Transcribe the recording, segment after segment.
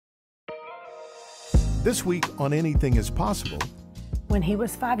This week on Anything is Possible. When he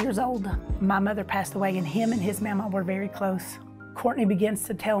was 5 years old, my mother passed away, and him and his mama were very close. Courtney begins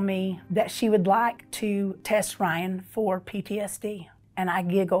to tell me that she would like to test Ryan for PTSD, and I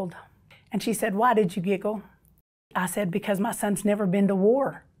giggled. And she said, "Why did you giggle?" I said, "Because my son's never been to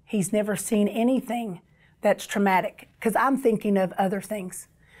war. He's never seen anything that's traumatic," because I'm thinking of other things.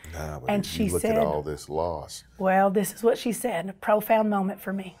 But And she look said, at all this loss. well, this is what she said, a profound moment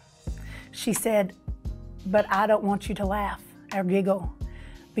for me. She said, "But I don't want you to laugh or giggle,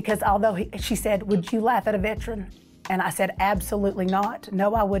 because although she said, 'Would you laugh at a veteran?' And I said, 'Absolutely not.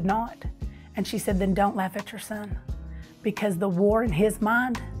 No, I would not.' And she said, 'Then don't laugh at your son, because the war in his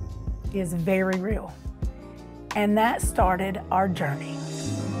mind is very real.'" And that started our journey.